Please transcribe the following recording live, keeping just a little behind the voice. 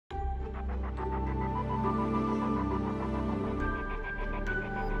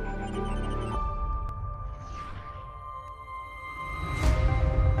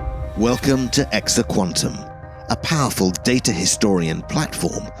Welcome to Exaquantum, a powerful data historian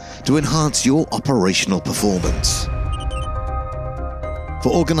platform to enhance your operational performance.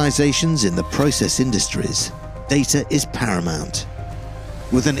 For organizations in the process industries, data is paramount.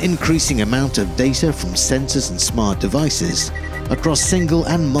 With an increasing amount of data from sensors and smart devices across single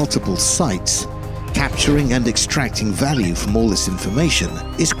and multiple sites, capturing and extracting value from all this information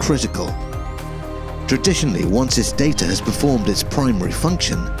is critical. Traditionally, once this data has performed its primary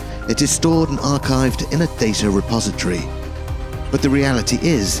function, it is stored and archived in a data repository. But the reality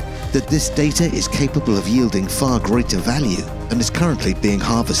is that this data is capable of yielding far greater value and is currently being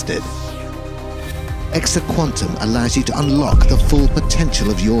harvested. Exaquantum allows you to unlock the full potential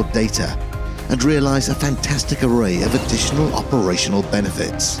of your data and realize a fantastic array of additional operational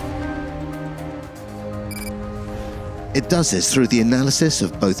benefits. It does this through the analysis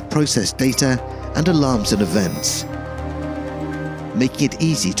of both process data and alarms and events, making it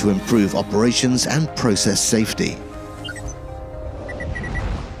easy to improve operations and process safety.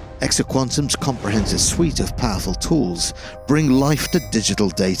 Exaquantum's comprehensive suite of powerful tools bring life to digital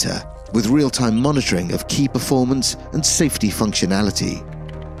data with real-time monitoring of key performance and safety functionality,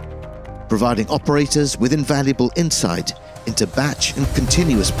 providing operators with invaluable insight into batch and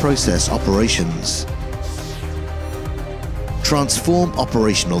continuous process operations. Transform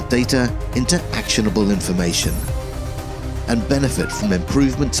operational data into actionable information and benefit from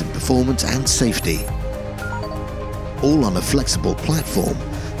improvements in performance and safety, all on a flexible platform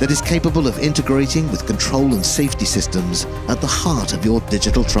that is capable of integrating with control and safety systems at the heart of your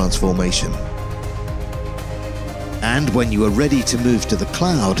digital transformation. And when you are ready to move to the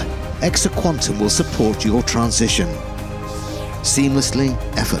cloud, Exaquantum will support your transition seamlessly,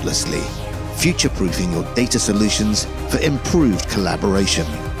 effortlessly, future-proofing your data solutions for improved collaboration.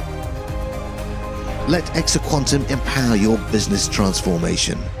 Let Exaquantum empower your business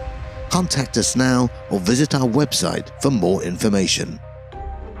transformation. Contact us now or visit our website for more information.